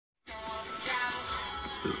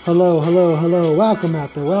Hello, hello, hello. Welcome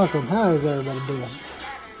out there. Welcome. How is everybody doing?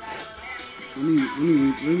 Let me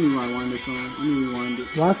rewind this song. Let me rewind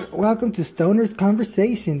it. Welcome to Stoner's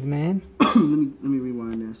Conversations, man. let me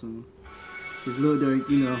rewind that song. Cause Lil Durk,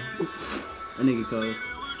 you know, a nigga cold.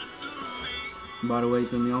 By the way,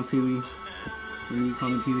 to me, I'm Pee Wee. And you call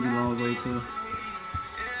me Pee Wee the long way too.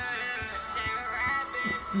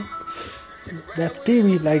 That's Pee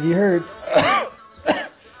Wee, like you heard.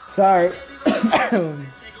 Sorry.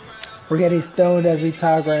 We're getting stoned as we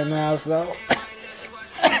talk right now, so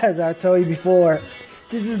as I told you before,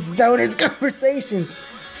 this is Stoner's Conversations.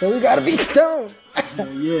 So we gotta be stoned.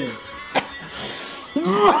 Yeah. You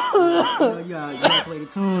gotta play the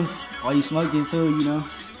tunes while you smoking too, you know.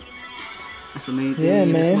 That's the main thing. Yeah,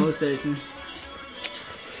 in man. The smoke station.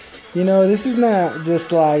 You know, this is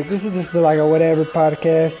just like a whatever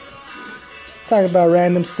podcast. Talk about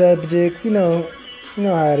random subjects, you know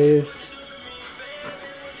how it is.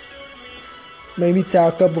 Maybe tell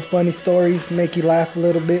a couple funny stories, make you laugh a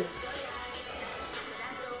little bit.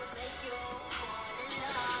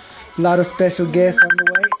 A lot of special guests on the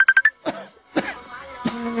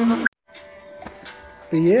way.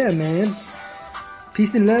 But yeah, man.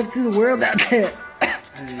 Peace and love to the world out there.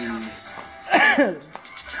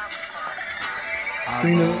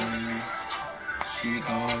 You know. She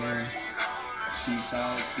calling, she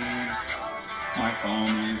talking, my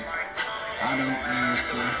phone, I don't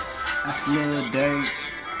answer. That's Lil Durk.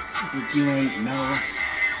 If you ain't know,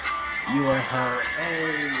 you are her.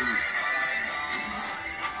 Hey.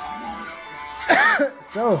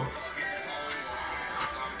 So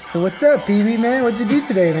what's up, Pee Wee, man? What'd you do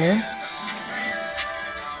today, man?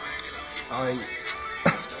 Alright,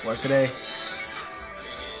 well today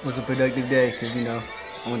was a productive day because you know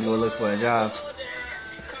I went to go look for a job.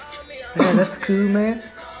 Yeah, that's cool, man.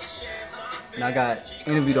 And I got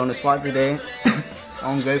interviewed on the spot today.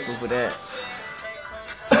 I'm grateful for that.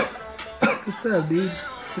 What's up, dude?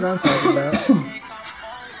 That's what I'm talking about.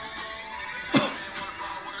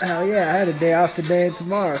 Hell yeah, I had a day off today and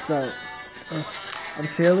tomorrow, so I'm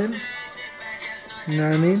chilling. You know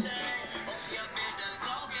what I mean?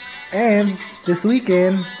 And this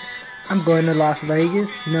weekend, I'm going to Las Vegas.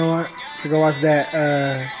 You know what? To go watch that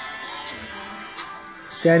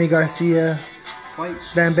Danny Garcia Fight.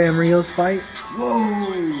 Bam Bam Rios fight.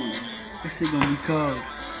 Whoa! This shit gonna be cold.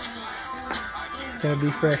 It's gonna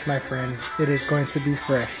be fresh, my friend. It is going to be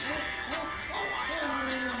fresh.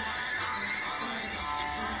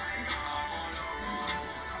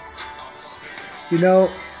 You know,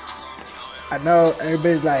 I know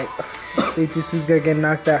everybody's like, they just was gonna get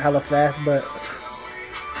knocked out hella fast, but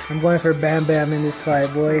I'm going for Bam Bam in this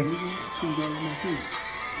fight, boy.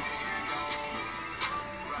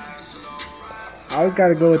 I always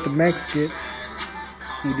gotta go with the Mexican.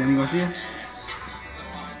 Who, Danny Garcia?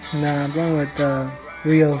 Nah, I'm going with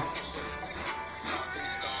Rios.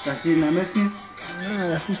 Garcia not Mexican? Nah,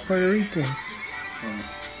 that's he's Puerto Rican.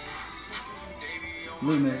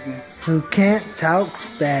 Little Mexican. Who can't talk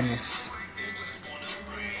Spanish.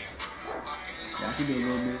 Yeah, I could do a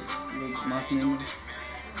little bit. A little Mexican.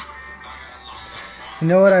 You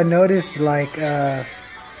know what I noticed? Like,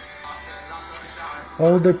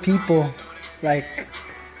 older people, like,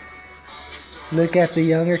 look at the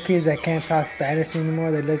younger kids that can't talk Spanish anymore.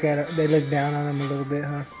 They look down on them a little bit,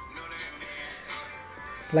 huh?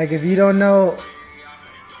 Like, if you don't know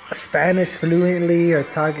Spanish fluently or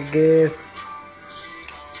talk it good,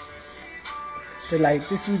 they're like,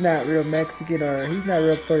 this is not real Mexican, or he's not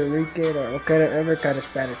real Puerto Rican, or whatever kind of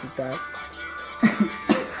Spanish he talk.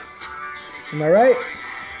 Am I right?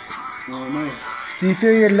 Oh, nice. Do you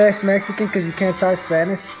feel you're less Mexican because you can't talk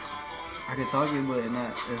Spanish? I can talk it, but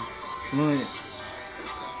not as fluent.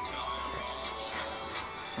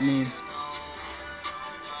 I mean,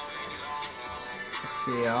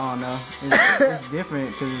 shit, I don't know. It's different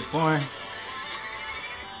because it's foreign.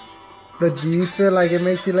 But do you feel like it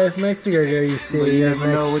makes you less Mexican, or are you But saying you you're never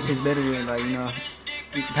know Mexican? which is better than, like, you know,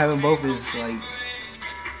 having both is like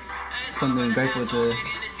something grateful to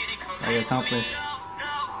like accomplish.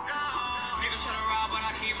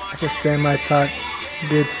 I can stand my talk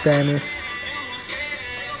good Spanish.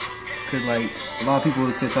 Cause like a lot of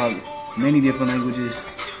people can talk many different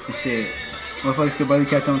languages and shit. Motherfuckers could barely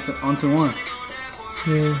catch onto one.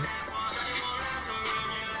 Yeah.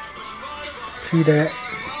 See that?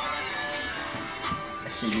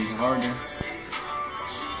 That shit gets harder.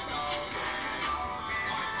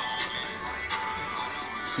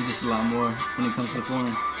 It's just a lot more when it comes to the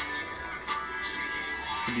foreign.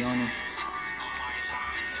 To be honest.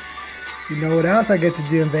 You know what else I get to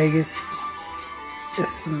do in Vegas? Is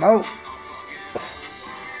smoke.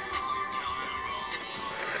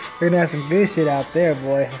 We're gonna have some good shit out there,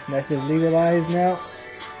 boy. That's just legalized now.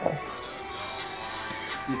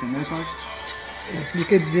 You can make one? You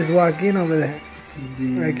could just walk in over there.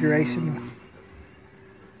 Recreational.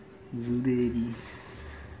 Zudedi.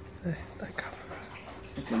 That's just like,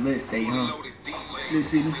 It's a lit state, huh? Lit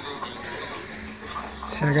city.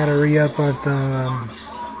 shit, I gotta re-up on some,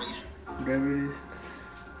 Whatever it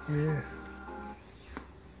is.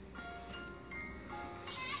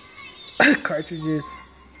 yeah. Cartridges.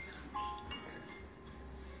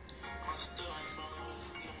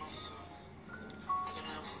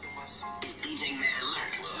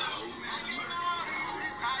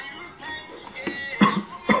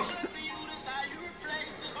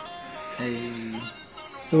 Hey.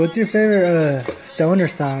 So what's your favorite stoner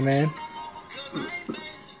song, man?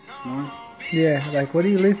 One? Yeah, like what do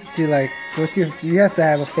you listen to? Like, you have to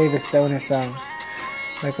have a favorite stoner song.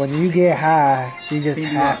 Like when you get high, you just PNB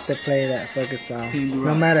have Rock. to play that fucking song. PNB No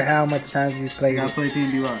Rock. matter how much times you play Gotta it. play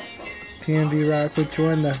PNB Rock. PNB Rock, which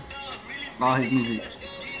one though? All his music.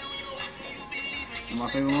 And my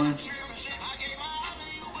favorite one?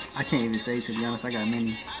 I can't even say, to be honest. I got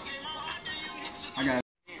many. I got.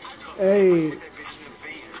 Hey.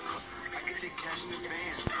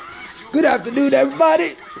 Good afternoon,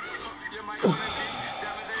 everybody.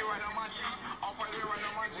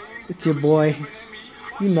 It's your boy,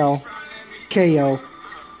 you know, KO.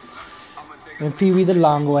 And Pee Wee the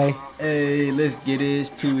Long Way. Hey, let's get it. It's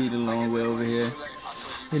Pee Wee the Long Way over here.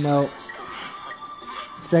 You know,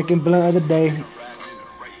 second blunt of the day.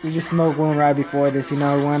 We just smoked one right before this, you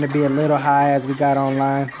know. We wanted to be a little high as we got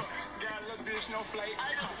online.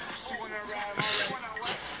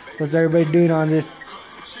 What's everybody doing on this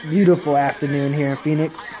beautiful afternoon here in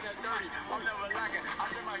Phoenix?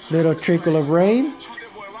 Little trickle of rain.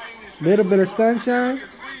 Little bit of sunshine.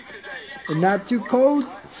 And not too cold.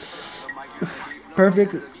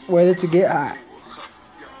 Perfect weather to get hot.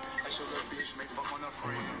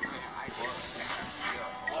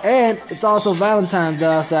 And it's also Valentine's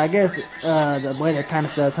Day, so I guess the weather kind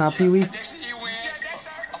of sucks, huh, Pee Wee?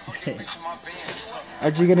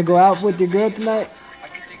 Aren't you gonna go out with your girl tonight?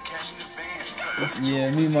 Yeah,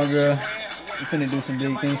 me and my girl. We finna do some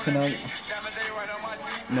big things tonight.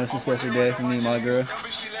 You know, it's a special day for me and my girl.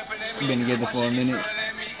 We've been together for a minute.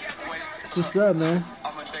 What's up, man?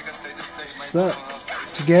 What's up?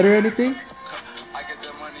 Together anything?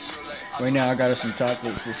 Right now, I got her some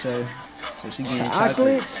chocolates for sure. So she getting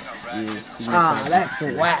Chocolates? Yeah, she getting Ah, chocolates.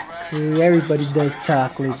 that's whack. Dude, everybody does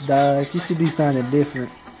chocolates, dog. You should do something different.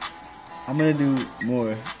 I'm gonna do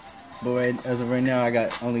more, but as of right now, I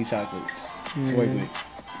got only chocolates to work with.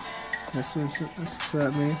 That's what's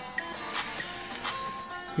up, man.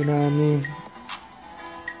 You know what I mean?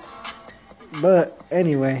 But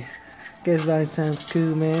anyway, guess Valentine's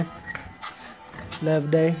cool, man. Love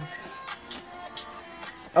Day.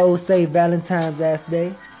 Oh, say Valentine's ass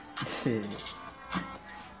day. Shit.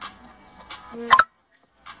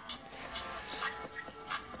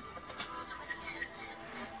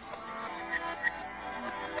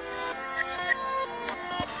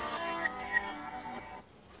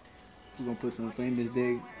 We're gonna put some famous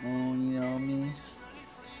dick on, you know what I mean?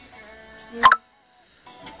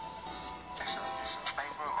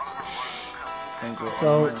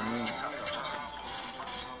 So,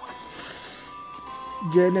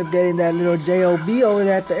 did you end up getting that little J.O.B. over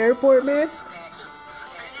there at the airport, man?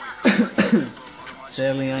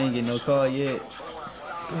 Sadly, I ain't getting no call yet.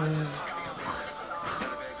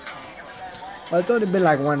 Well, it's only been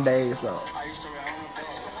like 1 day, so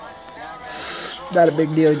not a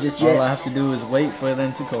big deal just All I yet. have to do is wait for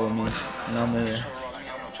them to call me, and I'm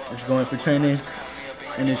just going for training.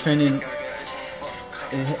 And the training,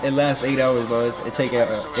 it lasts 8 hours, bro. It take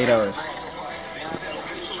 8 hours.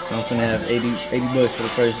 So I'm gonna have 80 bucks for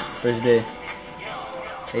the first day.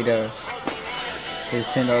 8 hours. It's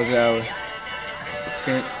 $10 an hour.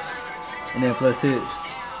 10, and then plus tips.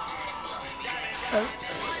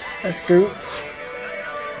 That's cool.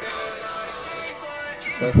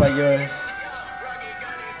 So it's like yours.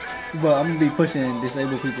 But I'm gonna be pushing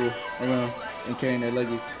disabled people around and carrying their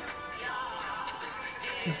luggage.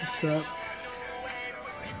 That's what's up.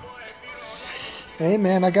 Hey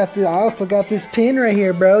man, I also got this pin right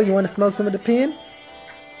here, bro. You want to smoke some of the pin?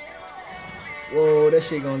 Whoa, that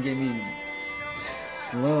shit gonna get me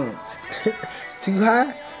slumped. Too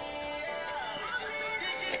high?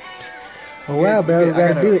 Oh wow, bro, we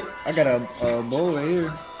gotta do it. I got a bowl right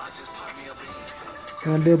here.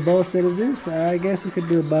 You wanna do a bowl instead of this? I guess we could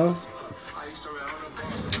do a bowl.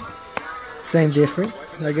 Same difference,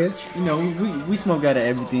 I guess. You know, we smoke out of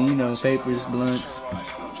everything. You know, papers, blunts,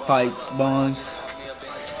 pipes, bongs.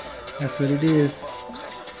 That's what it is.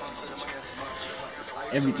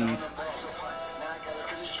 everything.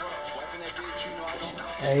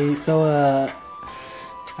 Hey, so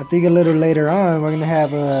I think a little later on we're gonna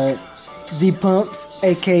have D Pumps,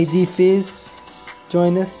 aka D Fizz,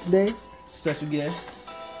 join us today. Special guest.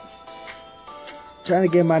 Trying to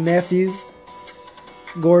get my nephew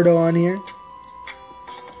Gordo on here.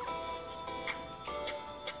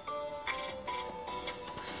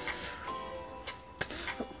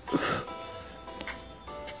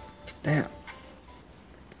 Damn.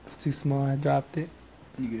 It's too small, I dropped it.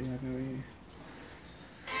 You get it happen right here.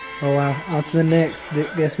 Oh wow, on to the next.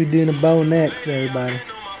 Guess we doing the bow next, everybody.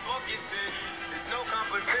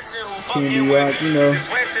 Candy Rock, you know,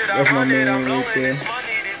 that's my man right there.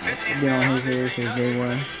 Been on his head since day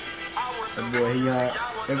one. That boy, he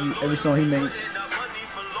every song he makes.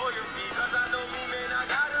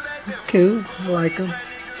 It's cool. I like him.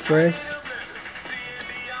 Fresh.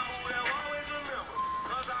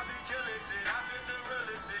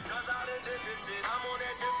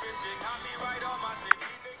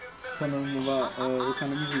 Tell them about what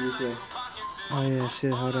kind of music we play Oh yeah,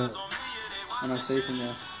 shit. Hold up. on our station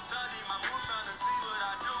now.